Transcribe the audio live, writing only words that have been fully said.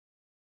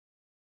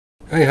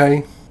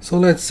Hi. So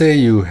let's say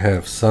you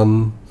have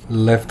some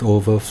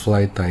leftover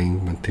fly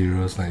tying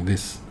materials like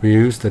this. We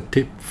use the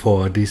tip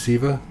for a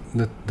deceiver.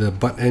 The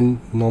butt end,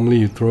 normally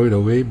you throw it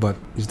away, but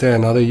is there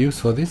another use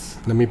for this?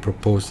 Let me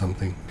propose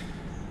something.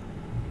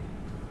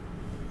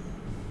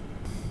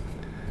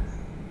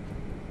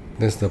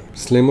 There's the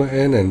slimmer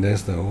end and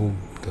there's the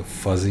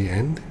fuzzy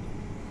end.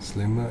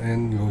 Slimmer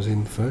end goes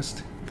in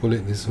first. Pull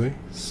it this way.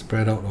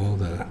 Spread out all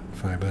the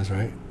fibers,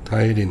 right?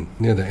 Tie it in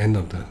near the end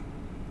of the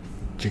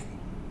jig.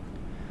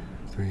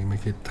 So you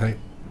make it tight.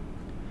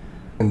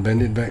 And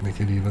bend it back, make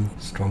it even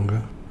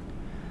stronger.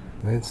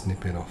 Then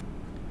snip it off.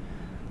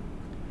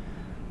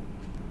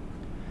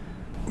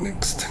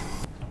 Next,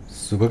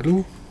 super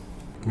glue.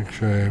 Make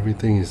sure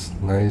everything is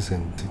nice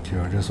and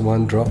secure. Just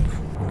one drop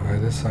on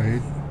either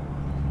side.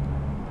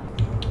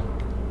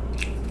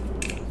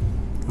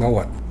 Now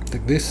what?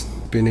 Take this,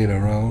 spin it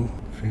around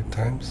a few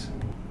times.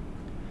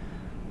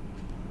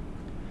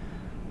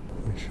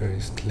 Make sure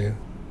it's clear.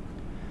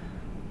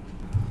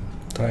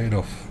 Tie it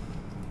off.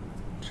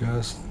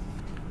 Just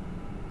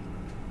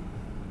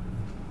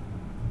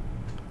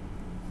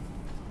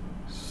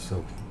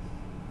so.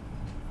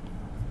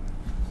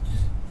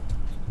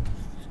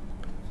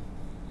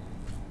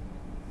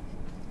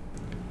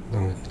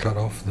 Now we cut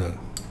off the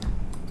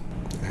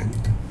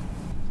end.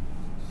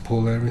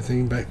 Pull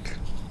everything back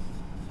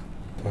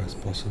as far as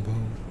possible.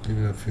 Give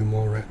it a few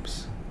more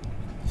wraps.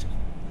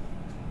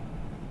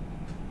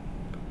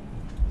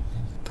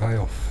 Tie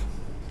off.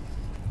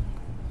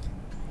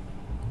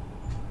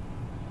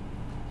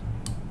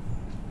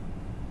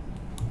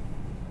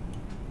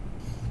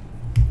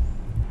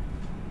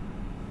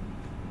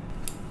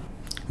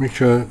 Make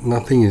sure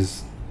nothing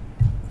is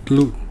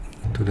glued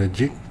to the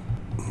jig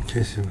in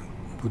case you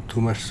put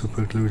too much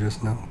super glue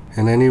just now.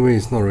 And anyway,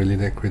 it's not really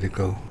that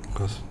critical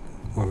because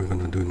what we're going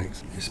to do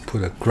next is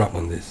put a grub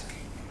on this.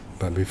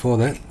 But before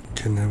that,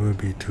 can never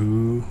be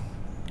too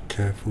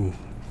careful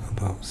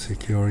about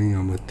securing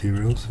your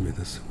materials with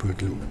the super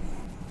glue.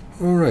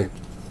 Alright,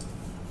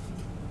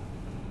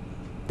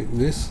 like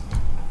this,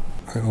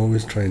 I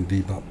always try and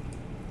deep up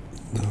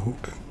the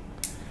hook.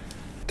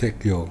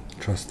 Take your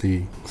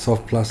trusty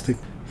soft plastic.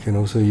 You can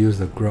also use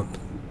the grub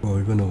or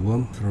even a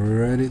worm.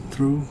 Thread it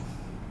through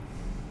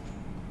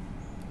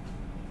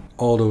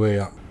all the way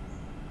up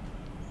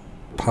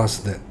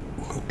past that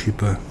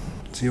hookkeeper.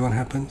 See what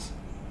happens?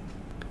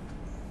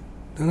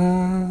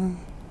 Ta-da!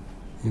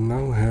 You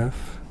now have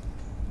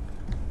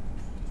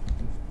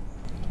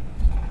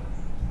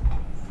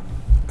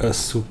a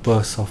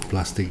super soft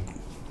plastic.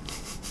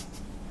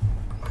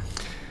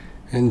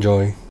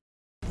 Enjoy.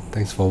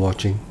 Thanks for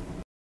watching.